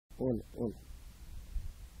Hola.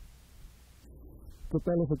 ¿Qué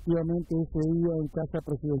tal? Efectivamente, este día en Casa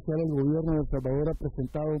Presidencial el Gobierno de El Salvador ha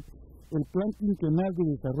presentado el Plan Quinquenal de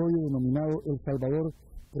Desarrollo denominado El Salvador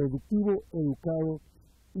Productivo, Educado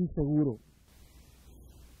y Seguro.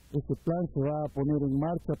 Este plan se va a poner en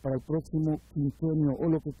marcha para el próximo quinquenio, o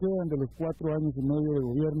lo que quedan de los 4 años y medio de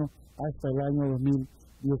gobierno hasta el año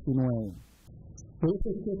 2019. Por eso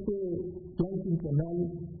es que este plan quinquenal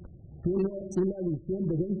tiene una visión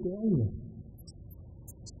de 20 años.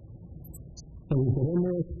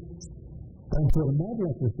 Queremos transformar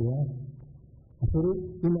la sociedad, hacer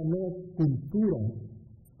una nueva cultura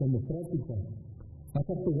democrática, más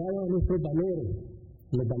apegada a nuestros valores,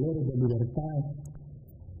 los valores de libertad,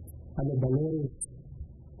 a los valores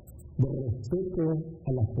de respeto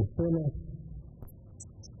a las personas,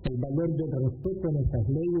 el valor del respeto a nuestras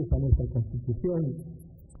leyes, a nuestra Constitución.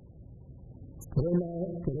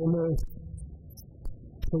 Queremos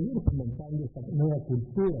seguir fomentando esta nueva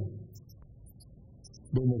cultura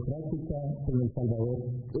democrática en El Salvador.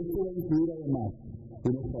 Esto va a incluir además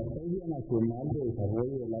una estrategia nacional de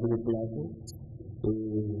desarrollo de largo plazo.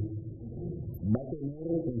 Va a tener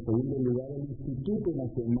en segundo lugar el Instituto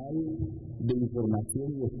Nacional de Información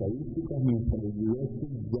y Estadísticas. Nuestra iglesia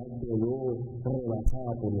ya quedó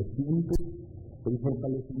rebasada por los tiempos. El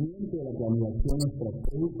fortalecimiento de la planeación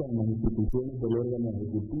estratégica en las instituciones del órgano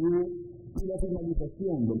ejecutivo y la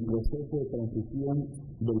finalización del proceso de transición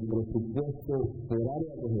del presupuesto por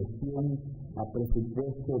área de gestión a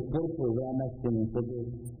presupuesto por programas con enfoque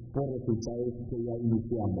por resultados que ya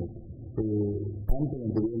iniciamos, tanto en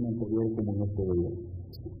el gobierno anterior como en este gobierno.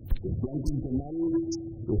 El plan quinquenal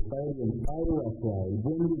está orientado hacia el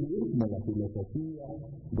buen vivir, la filosofía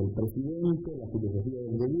del presidente, la filosofía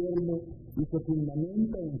del gobierno, y se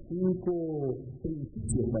fundamenta en 5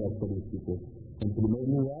 principios característicos. En primer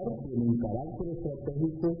lugar, tiene un carácter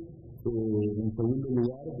estratégico. En segundo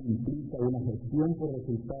lugar, implica una gestión por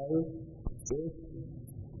resultados. Es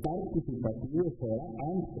participativo, será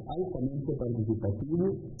altamente participativo,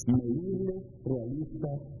 medible, realista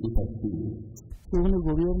y factible. Según el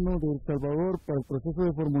Gobierno de El Salvador, para el proceso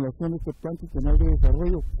de formulación de este Plan Quinquenal de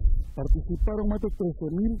Desarrollo, participaron más de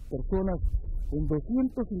 13,000 personas en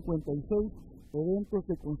 256 eventos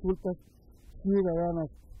de consultas ciudadanas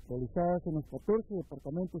realizadas en los 14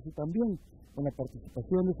 departamentos y también con la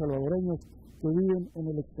participación de salvadoreños que viven en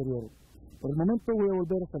el exterior. Por el momento voy a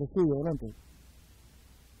volver hasta el estudio. Adelante.